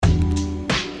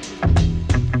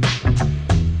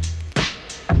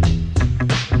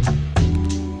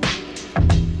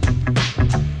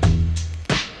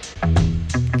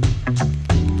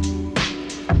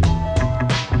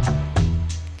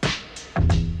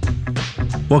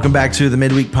Welcome back to the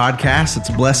Midweek Podcast. It's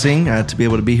a blessing to be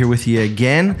able to be here with you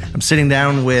again. I'm sitting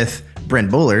down with Brent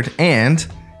Bullard and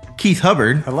Keith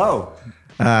Hubbard. Hello.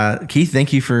 Keith,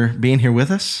 thank you for being here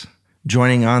with us,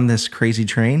 joining on this crazy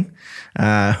train.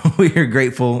 We are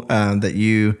grateful that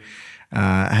you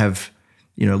have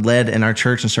led in our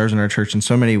church and serves in our church in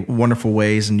so many wonderful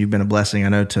ways, and you've been a blessing, I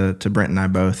know, to Brent and I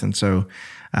both. And so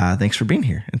thanks for being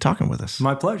here and talking with us.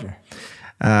 My pleasure.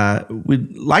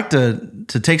 We'd like to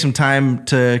take some time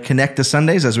to connect to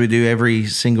Sundays as we do every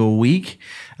single week.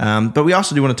 But we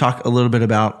also do want to talk a little bit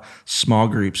about small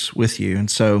groups with you.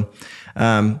 And so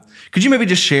could you maybe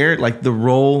just share like the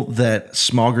role that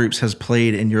small groups has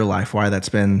played in your life, why that's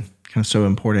been kind of so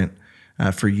important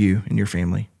for you and your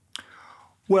family?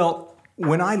 Well,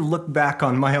 when I look back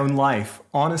on my own life,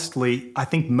 honestly, I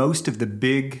think most of the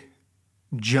big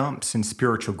jumps in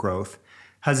spiritual growth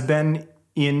has been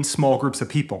in small groups of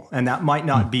people. And that might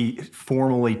not be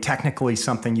formally, technically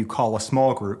something you call a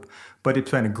small group, but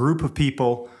it's been a group of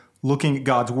people looking at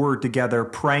God's word together,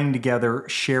 praying together,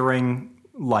 sharing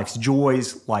life's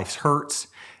joys, life's hurts,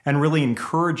 and really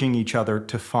encouraging each other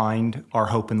to find our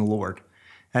hope in the Lord.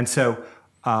 And so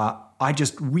I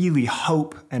just really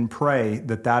hope and pray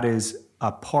that that is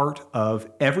a part of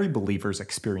every believer's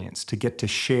experience, to get to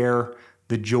share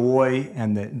the joy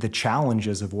and the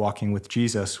challenges of walking with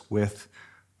Jesus with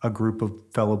a group of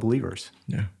fellow believers.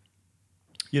 Yeah.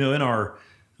 In our,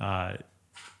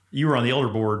 you were on the elder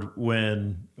board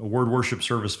when a word worship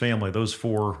service family, those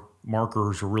four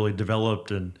markers were really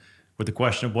developed, and with the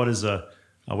question of what does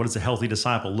a healthy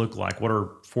disciple look like? What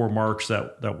are four marks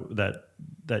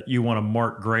that you want to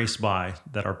mark grace by,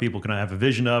 that our people can have a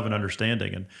vision of and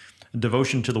understanding? And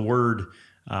devotion to the word,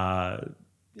 not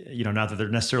that they're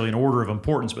necessarily in order of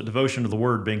importance, but devotion to the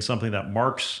word being something that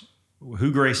marks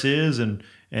who grace is and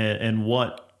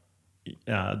what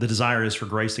the desire is for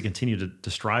grace to continue to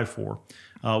strive for.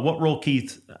 What role,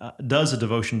 Keith, does a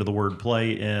devotion to the word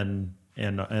play in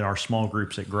our small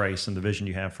groups at Grace and the vision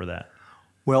you have for that?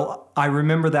 Well, I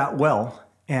remember that well.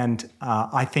 And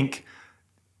I think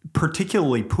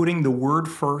particularly putting the word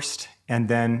first and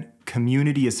then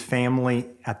community as family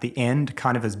at the end,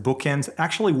 kind of as bookends,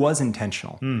 actually was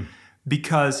intentional.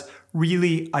 Because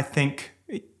really, I think,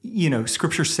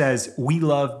 Scripture says we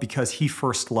love because he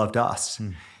first loved us.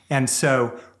 And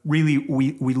so really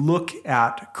we look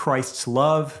at Christ's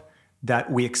love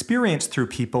that we experience through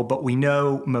people, but we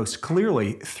know most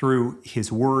clearly through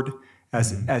his word.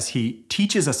 As he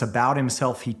teaches us about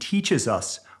himself, he teaches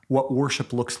us what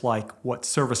worship looks like, what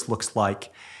service looks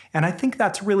like. And I think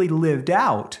that's really lived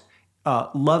out,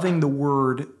 loving the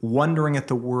word, wondering at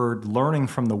the word, learning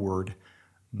from the word,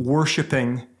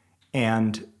 worshiping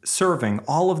and serving.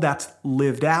 All of that's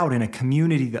lived out in a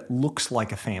community that looks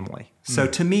like a family. So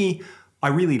to me, I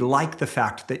really like the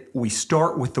fact that we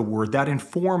start with the word. That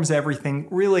informs everything.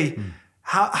 Really,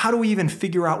 how do we even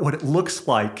figure out what it looks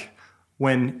like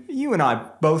when you and I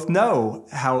both know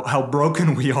how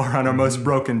broken we are on our most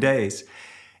broken days?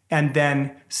 And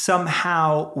then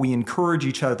somehow we encourage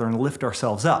each other and lift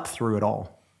ourselves up through it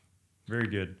all. Very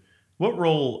good. What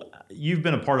role, you've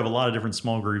been a part of a lot of different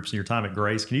small groups in your time at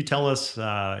Grace. Can you tell us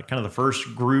kind of the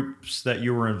first groups that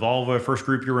you were involved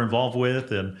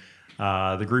with, and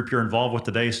the group you're involved with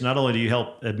today? So not only do you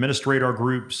help administrate our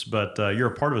groups, but you're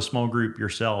a part of a small group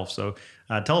yourself. So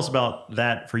tell us about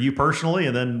that for you personally,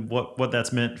 and then what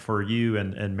that's meant for you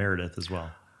and Meredith as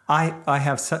well. I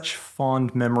have such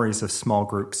fond memories of small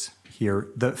groups here.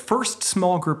 The first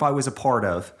small group I was a part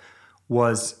of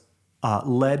was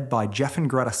led by Jeff and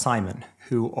Greta Simon,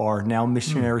 who are now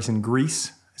missionaries in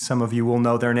Greece. Some of you will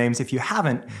know their names. If you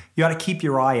haven't, you ought to keep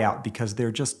your eye out, because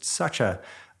they're just such a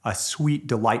sweet,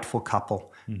 delightful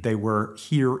couple. They were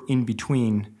here in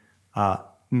between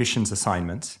missions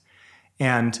assignments.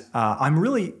 And I'm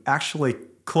really actually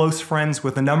close friends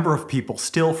with a number of people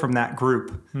still from that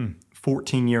group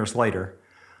 14 years later.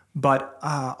 But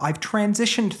I've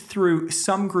transitioned through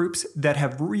some groups that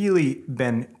have really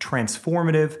been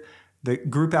transformative. The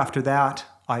group after that,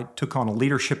 I took on a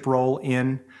leadership role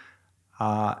in.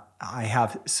 I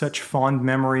have such fond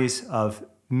memories of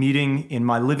meeting in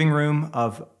my living room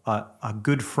of a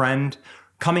good friend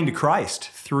coming to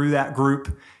Christ through that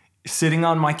group, sitting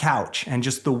on my couch, and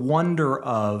just the wonder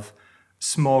of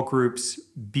small groups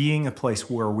being a place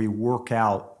where we work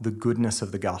out the goodness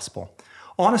of the gospel.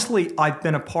 Honestly, I've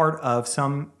been a part of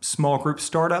some small group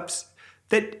startups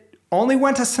that only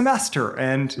went a semester,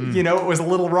 and it was a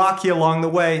little rocky along the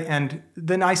way. And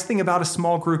the nice thing about a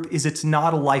small group is it's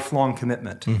not a lifelong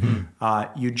commitment.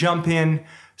 You jump in.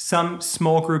 Some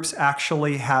small groups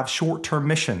actually have short-term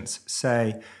missions.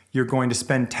 Say You're going to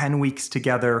spend 10 weeks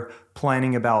together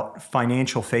planning about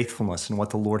financial faithfulness and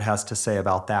what the Lord has to say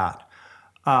about that.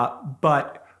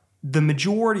 But the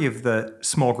majority of the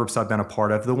small groups I've been a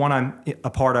part of, the one I'm a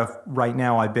part of right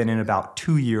now, I've been in about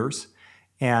 2 years,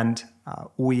 and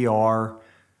we are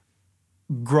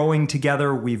growing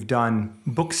together. We've done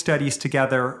book studies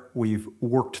together. We've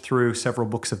worked through several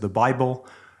books of the Bible.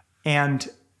 And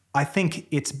I think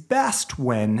it's best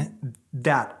when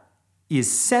that is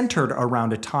centered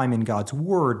around a time in God's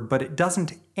Word, but it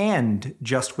doesn't end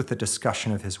just with the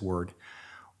discussion of His Word.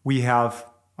 We have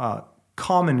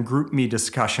common GroupMe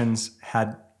discussions,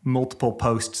 had multiple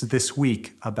posts this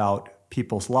week about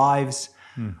people's lives.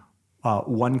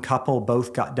 One couple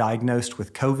both got diagnosed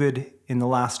with COVID in the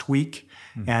last week,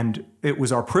 and it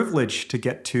was our privilege to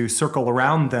get to circle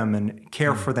around them and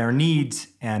care for their needs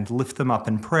and lift them up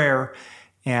in prayer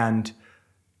and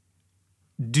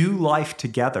do life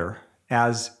together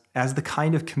as the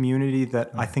kind of community that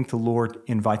I think the Lord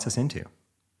invites us into.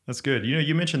 That's good.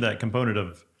 You mentioned that component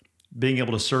of being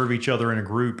able to serve each other in a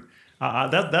group.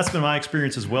 That's been my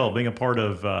experience as well, being a part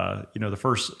of the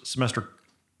first semester,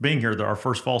 being here, our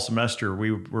first fall semester.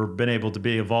 We've been able to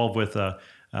be involved with a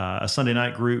Sunday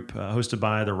night group hosted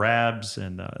by the Rabs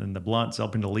and the Blunts,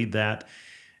 helping to lead that.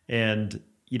 And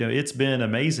it's been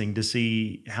amazing to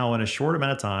see how in a short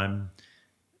amount of time,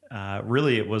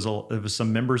 really it was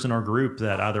some members in our group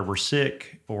that either were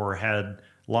sick or had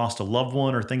lost a loved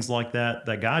one or things like that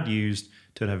God used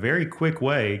to, in a very quick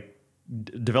way,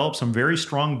 develop some very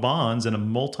strong bonds in a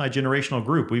multi-generational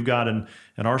group. We've got in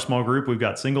our small group, we've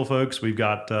got single folks, we've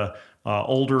got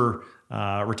older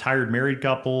retired married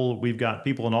couple, we've got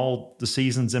people in all the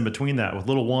seasons in between that with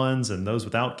little ones and those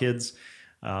without kids.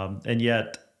 And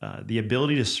yet the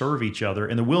ability to serve each other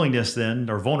and the willingness then,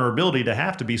 or vulnerability to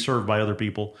have to be served by other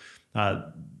people,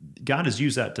 God has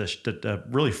used that to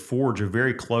really forge a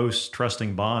very close,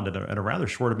 trusting bond in a rather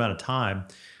short amount of time.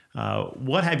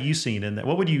 What have you seen in that?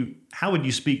 How would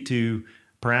you speak to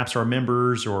perhaps our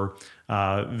members or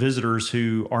visitors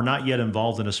who are not yet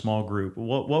involved in a small group?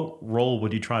 What role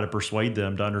would you try to persuade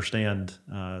them to understand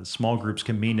small groups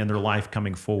can mean in their life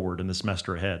coming forward in the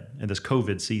semester ahead, in this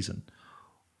COVID season?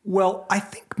 Well, I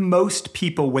think most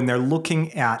people, when they're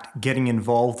looking at getting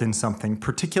involved in something,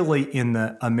 particularly in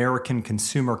the American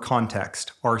consumer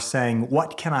context, are saying,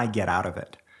 what can I get out of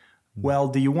it? Well,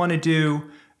 do you want to do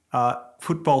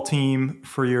football team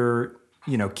for your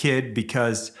kid,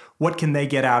 because what can they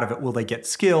get out of it? Will they get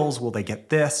skills? Will they get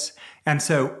this? And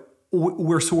so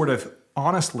we're sort of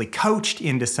honestly coached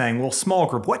into saying, well, small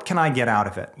group, what can I get out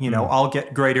of it? I'll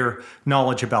get greater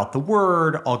knowledge about the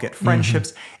Word, I'll get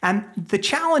friendships. And the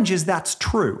challenge is that's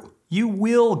true. You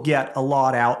will get a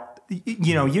lot out.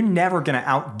 You're never going to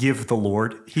outgive the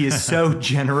Lord. He is so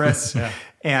generous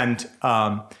and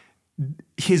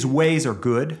His ways are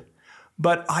good.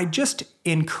 But I just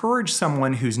encourage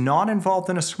someone who's not involved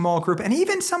in a small group, and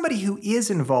even somebody who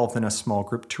is involved in a small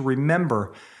group, to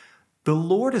remember the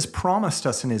Lord has promised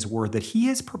us in His Word that He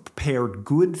has prepared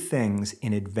good things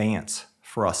in advance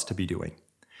for us to be doing.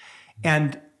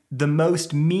 And the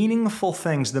most meaningful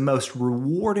things, the most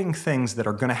rewarding things that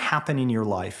are going to happen in your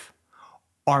life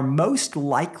are most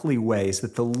likely ways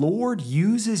that the Lord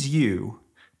uses you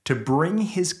to bring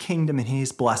His kingdom and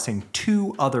His blessing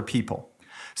to other people.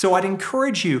 So I'd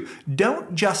encourage you,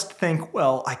 don't just think,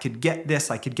 well, I could get this,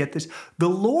 I could get this. The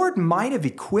Lord might have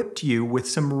equipped you with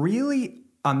some really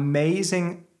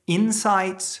amazing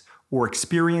insights or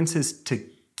experiences to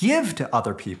give to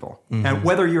other people. And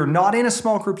whether you're not in a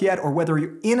small group yet or whether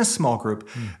you're in a small group,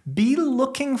 be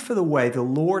looking for the way the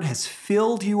Lord has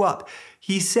filled you up.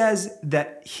 He says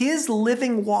that His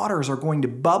living waters are going to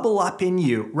bubble up in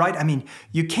you, right? I mean,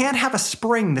 you can't have a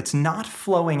spring that's not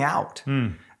flowing out.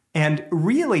 And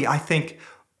really, I think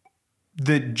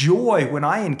the joy when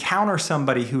I encounter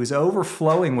somebody who is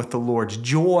overflowing with the Lord's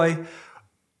joy,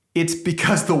 it's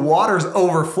because the water's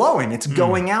overflowing. It's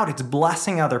going out. It's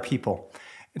blessing other people.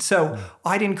 And so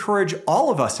I'd encourage all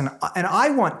of us, and I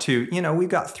want to, we've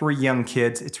got 3 young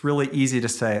kids. It's really easy to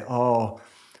say, oh,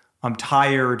 I'm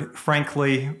tired.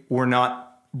 Frankly, we're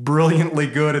not brilliantly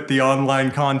good at the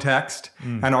online context.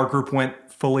 And our group went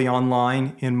fully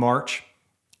online in March.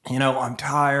 I'm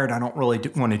tired. I don't really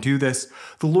want to do this.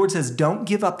 The Lord says, don't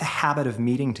give up the habit of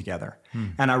meeting together.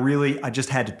 And I just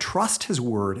had to trust His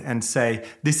Word and say,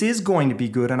 this is going to be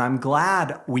good. And I'm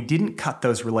glad we didn't cut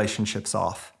those relationships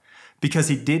off because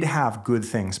He did have good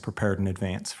things prepared in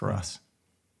advance for us.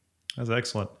 That's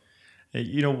excellent.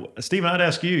 Stephen, I'd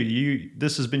ask you,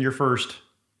 this has been your first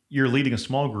year leading a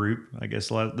small group, I guess,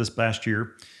 this past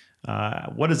year.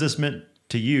 What has this meant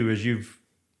to you as you've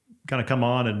kind of come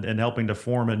on and helping to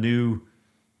form a new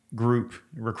group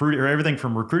recruit, or everything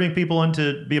from recruiting people in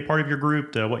to be a part of your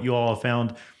group to what you all have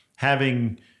found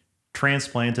having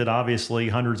transplanted, obviously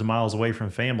hundreds of miles away from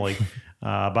family,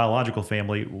 biological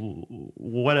family.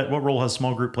 What role has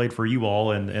small group played for you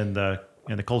all and the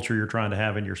culture you're trying to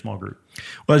have in your small group?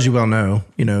 Well, as you well know,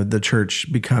 the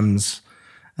church becomes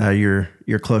your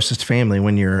closest family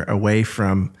when you're away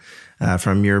from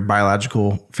your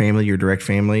biological family, your direct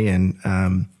family,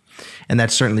 and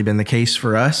that's certainly been the case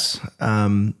for us.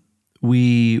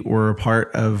 We were a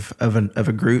part of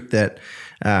a group that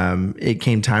it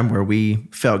came time where we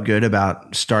felt good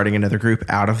about starting another group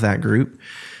out of that group,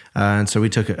 and so we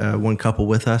took one couple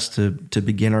with us to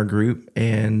begin our group,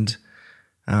 and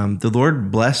the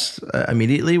Lord blessed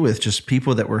immediately with just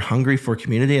people that were hungry for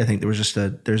community. I think there was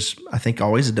there's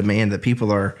always a demand that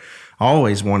people are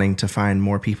always wanting to find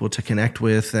more people to connect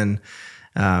with, and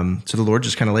so the Lord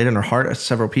just kind of laid on our heart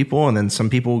several people, and then some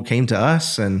people came to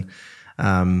us, and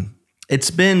it's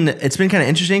been kind of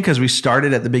interesting because we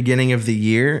started at the beginning of the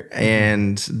year,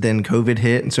 and then COVID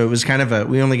hit, and so it was kind of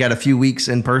we only got a few weeks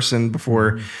in person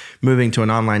before moving to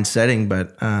an online setting,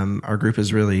 but our group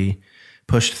has really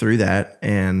pushed through that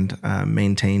and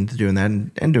maintained doing that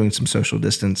and doing some social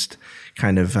distanced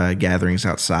kind of gatherings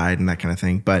outside and that kind of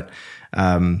thing, but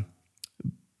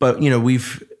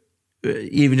we've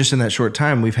even just in that short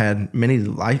time, we've had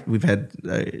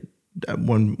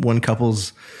one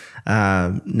couple's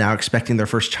now expecting their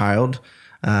first child.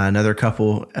 Another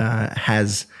couple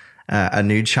has a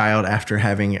new child after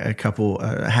having a couple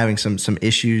having some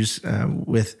issues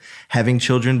with having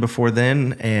children before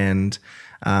then, and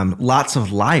lots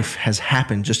of life has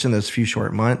happened just in those few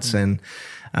short months, and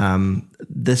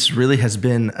this really has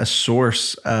been a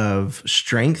source of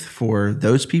strength for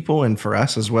those people and for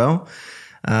us as well.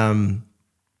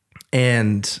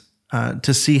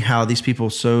 To see how these people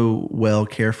so well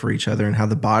care for each other, and how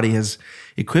the body has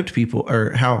equipped people,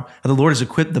 or how the Lord has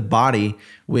equipped the body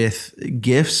with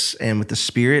gifts and with the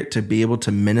Spirit to be able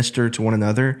to minister to one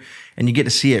another. And you get to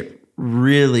see it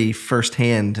really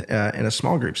firsthand in a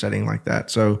small group setting like that.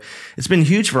 So it's been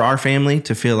huge for our family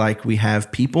to feel like we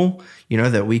have people,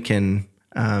 that we can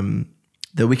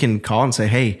call and say,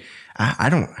 hey, I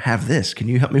don't have this. Can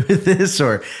you help me with this?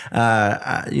 Or,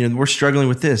 we're struggling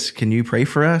with this. Can you pray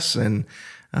for us? And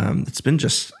it's been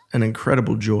just an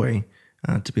incredible joy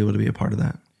to be able to be a part of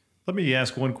that. Let me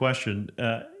ask one question.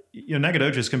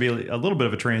 Nacogdoches can be a little bit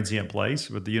of a transient place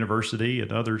with the university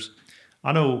and others.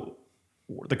 I know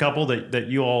the couple that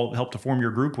you all helped to form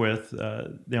your group with,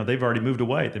 they've already moved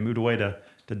away. They moved away to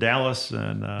Dallas,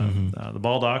 and the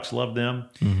Baldocs loved them.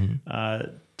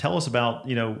 Mm-hmm. Tell us about,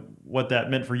 what that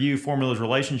meant for you, forming those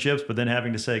relationships, but then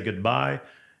having to say goodbye,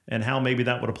 and how maybe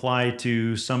that would apply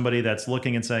to somebody that's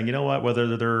looking and saying, you know what,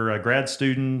 whether they're a grad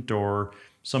student or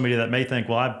somebody that may think,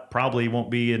 well, I probably won't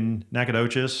be in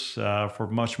Nacogdoches for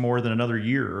much more than another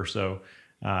year or so.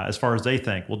 As far as they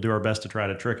think, we'll do our best to try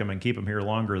to trick them and keep them here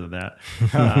longer than that.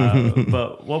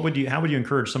 But how would you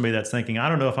encourage somebody that's thinking, I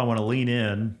don't know if I want to lean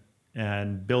in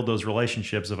and build those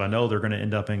relationships if I know they're going to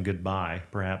end up in goodbye,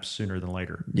 perhaps sooner than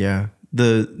later? Yeah.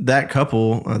 That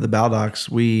couple, the Baldocs,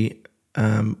 we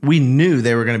knew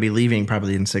they were going to be leaving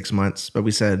probably in 6 months, but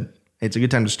we said, it's a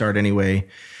good time to start anyway.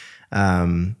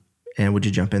 And would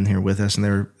you jump in here with us?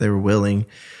 And they were willing.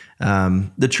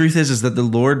 The truth is that the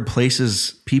Lord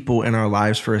places people in our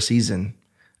lives for a season.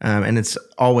 And it's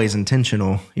always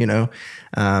intentional,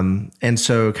 and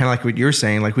so kind of like what you're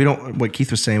saying, like what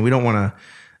Keith was saying, we don't want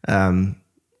to,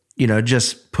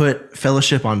 just put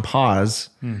fellowship on pause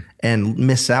and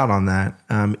miss out on that.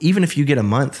 Even if you get a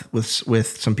month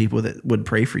with some people that would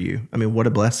pray for you, I mean, what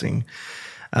a blessing.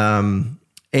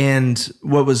 And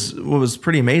what was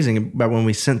pretty amazing about when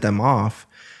we sent them off,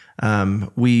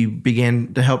 we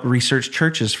began to help research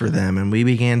churches for them, and we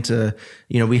began to,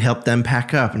 we helped them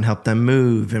pack up and help them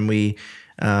move, and we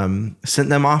sent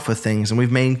them off with things, and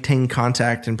we've maintained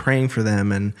contact and praying for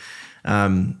them. And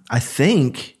I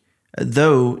think,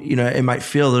 though, it might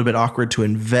feel a little bit awkward to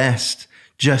invest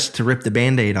just to rip the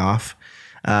Band-Aid off,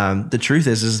 the truth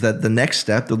is that the next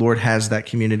step, the Lord has that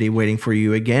community waiting for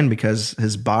you again, because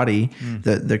his body,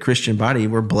 the Christian body,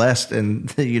 we're blessed in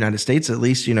the United States, at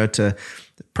least, to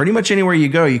pretty much anywhere you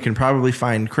go, you can probably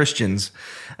find Christians.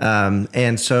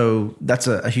 And so that's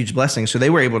a huge blessing. So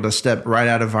they were able to step right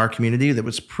out of our community that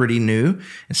was pretty new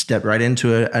and step right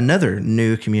into another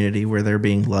new community where they're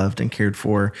being loved and cared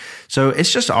for. So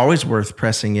it's just always worth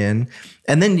pressing in.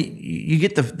 And then you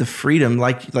get the freedom,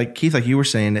 like Keith, like you were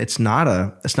saying, it's not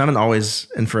an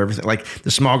always and for everything. Like,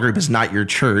 the small group is not your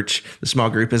church. The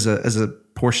small group is a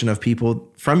portion of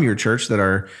people from your church that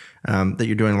are that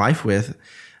you're doing life with.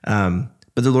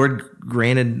 But the Lord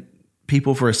granted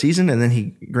people for a season, and then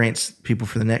he grants people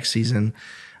for the next season.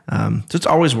 So it's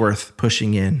always worth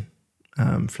pushing in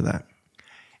for that.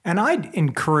 And I'd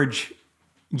encourage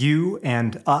you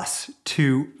and us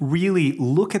to really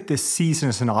look at this season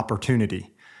as an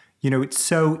opportunity. You know, it's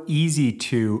so easy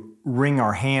to wring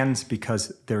our hands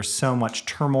because there's so much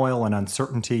turmoil and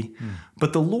uncertainty,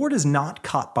 but the Lord is not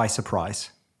caught by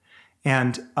surprise.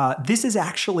 And this is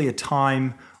actually a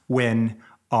time when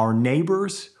our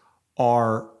neighbors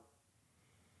are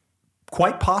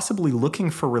quite possibly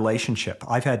looking for relationship.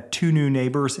 I've had 2 new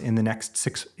neighbors in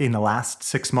the last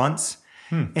 6 months.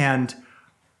 And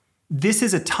this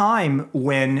is a time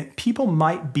when people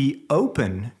might be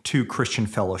open to Christian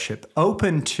fellowship,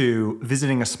 open to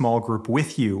visiting a small group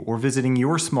with you or visiting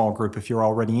your small group if you're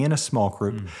already in a small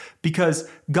group, because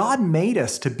God made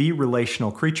us to be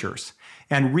relational creatures.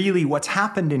 And really what's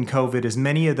happened in COVID is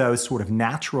many of those sort of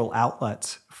natural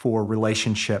outlets for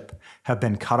relationship have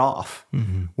been cut off.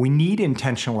 We need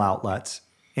intentional outlets.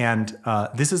 And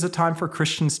this is a time for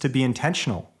Christians to be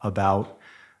intentional about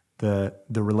the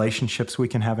relationships we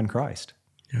can have in Christ.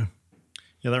 Yeah.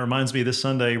 Yeah, that reminds me, this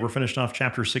Sunday, we're finishing off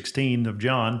chapter 16 of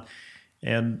John.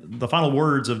 And the final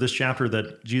words of this chapter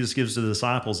that Jesus gives to the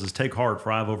disciples is, "Take heart,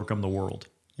 for I have overcome the world."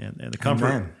 And the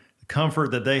comfort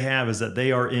that they have is that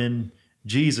they are in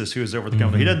Jesus, who has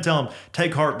overcome. He doesn't tell them,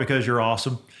 take heart because you're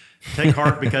awesome. Take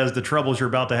heart because the troubles you're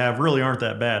about to have really aren't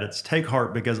that bad. It's take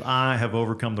heart because I have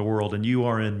overcome the world and you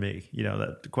are in me. You know,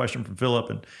 that question from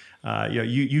Philip, and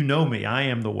you know me, I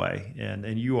am the way,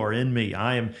 and you are in me,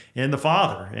 I am in the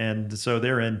Father. And so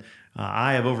therein,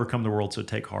 I have overcome the world, so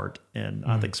take heart. And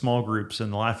I think small groups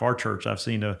in the life of our church, I've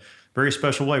seen a very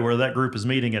special way, whether that group is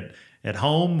meeting at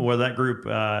home, whether that group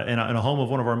in a home of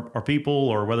one of our people,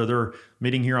 or whether they're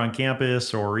meeting here on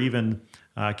campus, or even,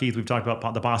 Keith, we've talked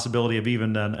about the possibility of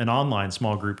even an online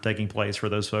small group taking place for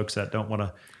those folks that don't want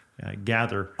to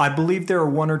gather. I believe there are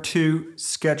 1 or 2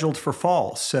 scheduled for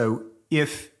fall. So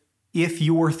if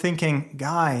you're thinking,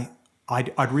 Guy,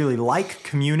 I'd really like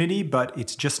community, but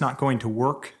it's just not going to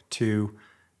work to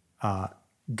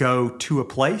go to a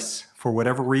place for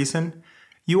whatever reason,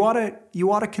 you ought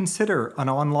to consider an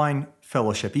online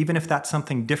fellowship, even if that's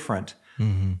something different.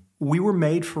 We were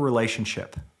made for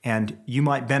relationship, and you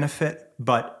might benefit,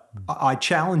 but I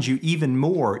challenge you even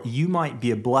more. You might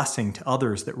be a blessing to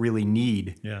others that really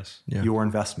need your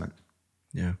investment.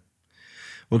 Yeah.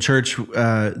 Well, church,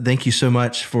 thank you so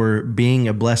much for being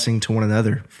a blessing to one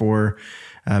another, for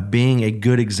being a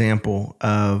good example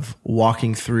of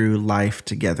walking through life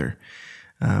together.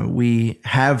 We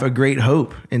have a great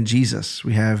hope in Jesus.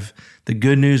 We have the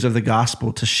good news of the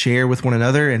gospel to share with one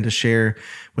another and to share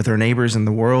with our neighbors in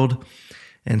the world.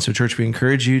 And so, church, we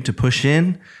encourage you to push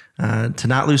in, to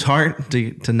not lose heart,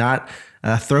 to not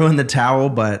throw in the towel,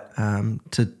 but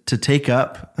to take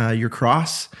up your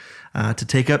cross, to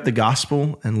take up the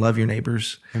gospel and love your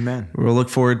neighbors. Amen. We'll look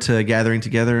forward to gathering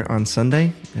together on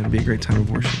Sunday. It'll be a great time of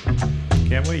worship.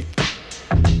 Can't wait.